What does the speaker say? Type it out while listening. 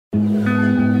Hi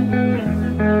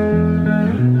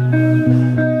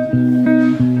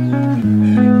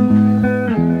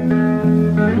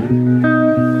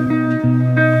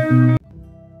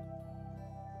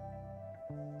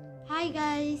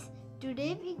guys,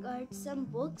 today we got some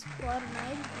books for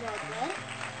my brother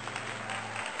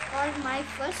for my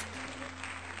first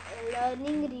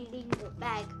learning reading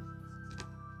bag.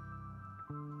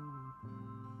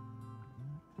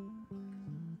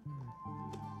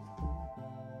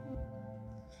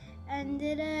 And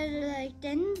there are like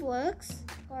 10 books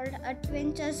called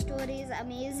adventure stories,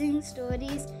 amazing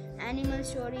stories, animal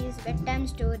stories, bedtime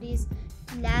stories,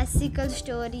 classical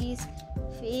stories,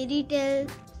 fairy tales,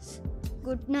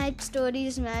 good night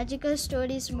stories, magical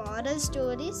stories, moral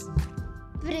stories,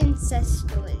 princess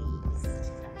stories.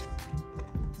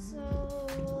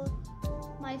 So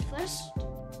my first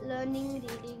learning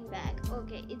reading bag.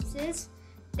 Okay, it says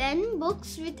 10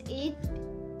 books with 8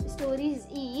 stories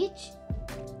each.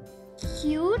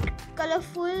 Cute,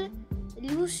 colorful,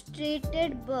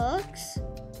 illustrated books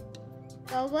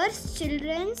covers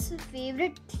children's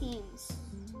favorite themes.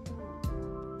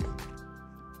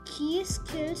 Key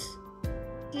skills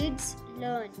kids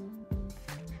learn: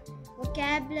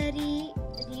 vocabulary,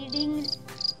 reading,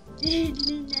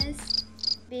 readiness,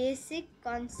 basic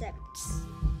concepts.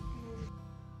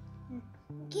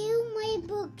 Give my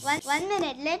books. One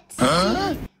minute. Let's see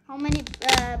how many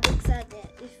books are there.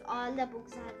 If all the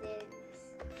books are there.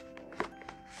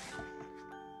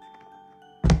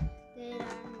 There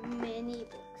are many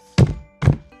books.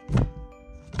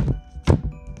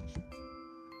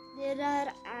 There are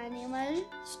animal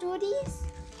stories.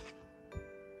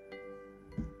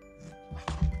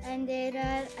 And there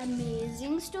are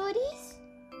amazing stories.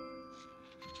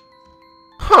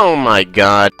 Oh my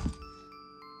god.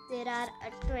 There are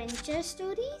adventure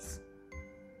stories.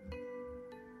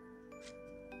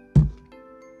 And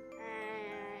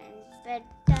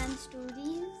bedtime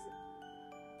stories.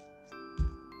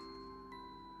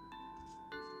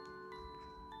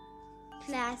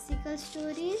 Classical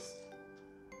stories.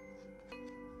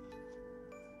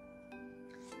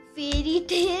 Fairy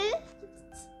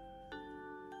tales.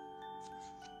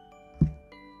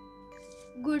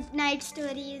 Good night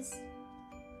stories.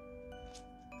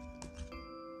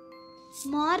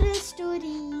 Moral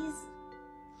stories.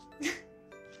 Okay.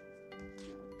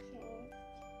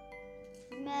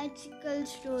 Magical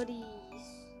stories.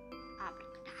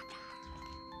 Abracadabra.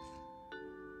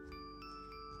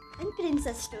 And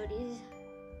princess stories.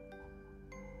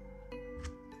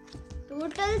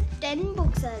 Total 10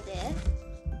 books are there.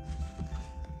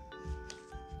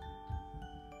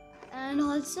 And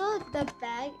also the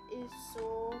bag is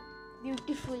so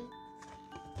beautiful.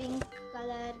 Pink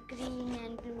color, green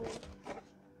and blue.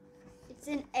 It's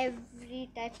in every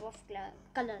type of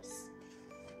colors.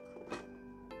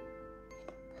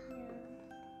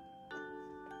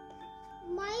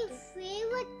 My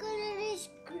favorite color is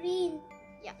green.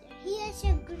 Yeah. Here's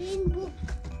a green book.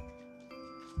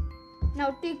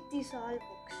 Now take these all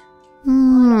books.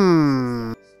 All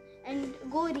of these, and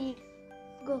go read.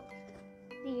 Go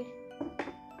read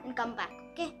and come back.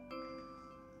 Okay.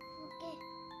 Okay.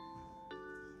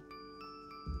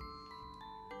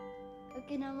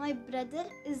 Okay, now my brother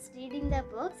is reading the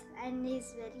books and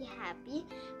he's very happy.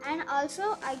 And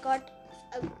also I got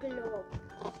a globe.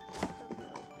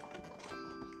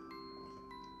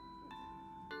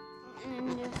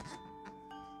 And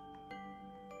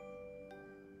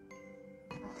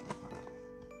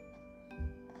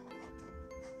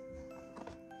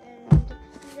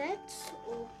let's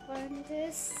open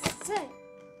this side.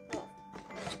 Oh.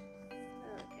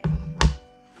 Okay.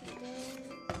 Then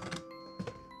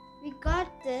we got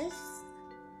this.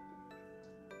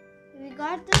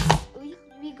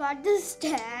 We got this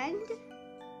stand.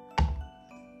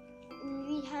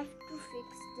 We have to fix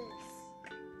this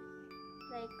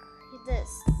like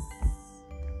this.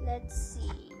 Let's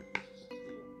see.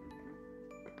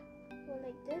 Go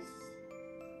like this.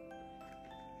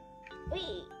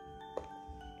 Wait.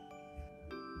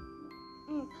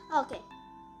 Okay.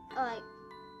 Alright.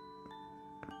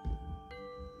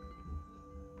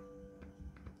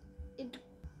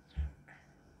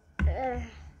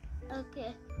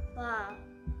 Okay. Wow.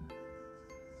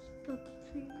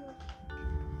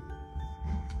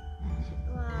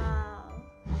 Wow.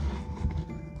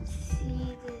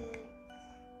 See this.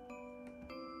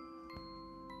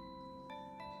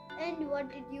 And what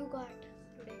did you got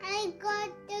today? I got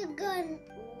the gun.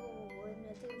 Oh,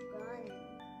 another gun.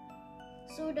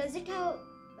 So does it have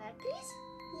batteries?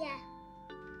 Yeah.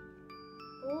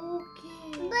 Okay.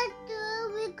 But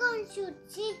we can't shoot.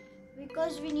 See?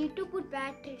 Because we need to put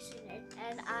batteries in it,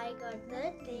 and I got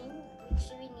the thing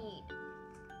which we need.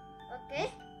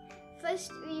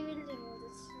 First, we will remove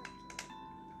this.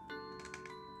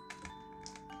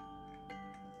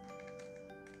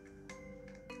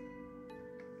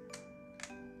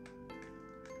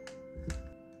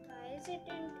 Why is it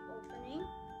in opening?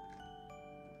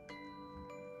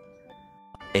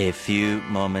 A few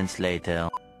moments later.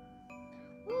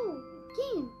 Oh,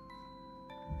 again.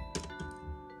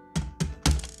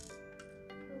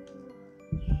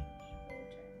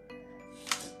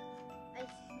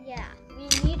 Yeah, we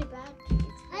need batteries.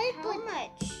 How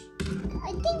much?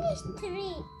 I think it's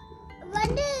 3.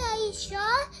 One day I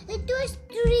saw it was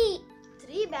 3.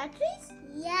 3 batteries?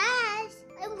 Yes.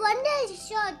 And one day I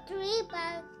saw 3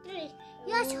 batteries.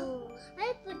 Yes. Oh.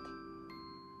 I put 3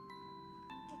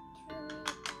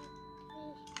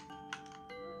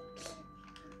 batteries.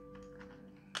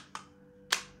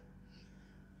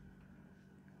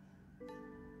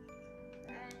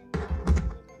 And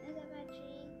another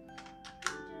battery.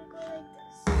 It will go like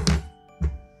this.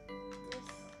 This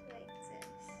like this.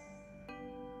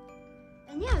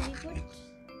 And yeah, we put 3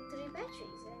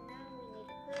 batteries. And now we need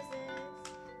to close this.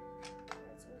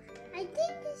 Let's move it. I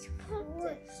think it's 4. No,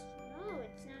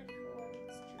 it's not 4.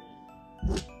 It's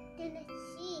 3. Then let's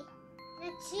see.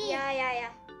 Let's see.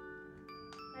 Yeah.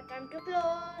 Now time to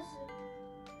close.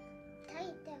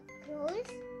 Tight the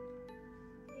close.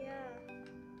 Yeah.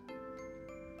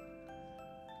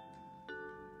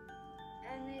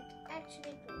 And it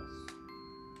actually closed.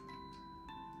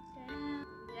 Then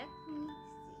let me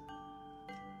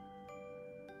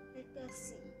see. Let us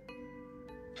see.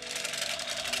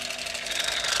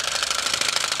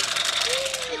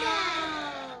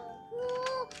 Wow!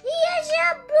 Oh, here's a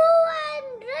blue and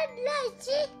red light.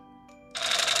 See?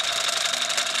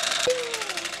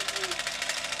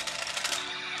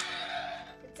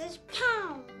 It says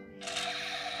pound.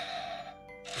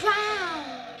 Pound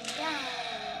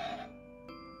down.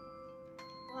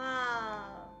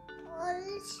 Wow.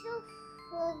 Also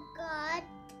forgot.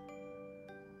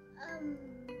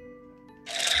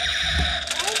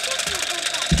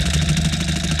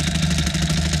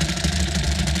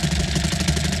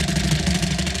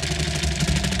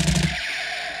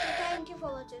 Thank you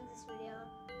for watching this video.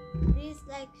 Please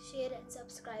like, share and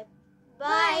subscribe.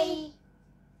 Bye.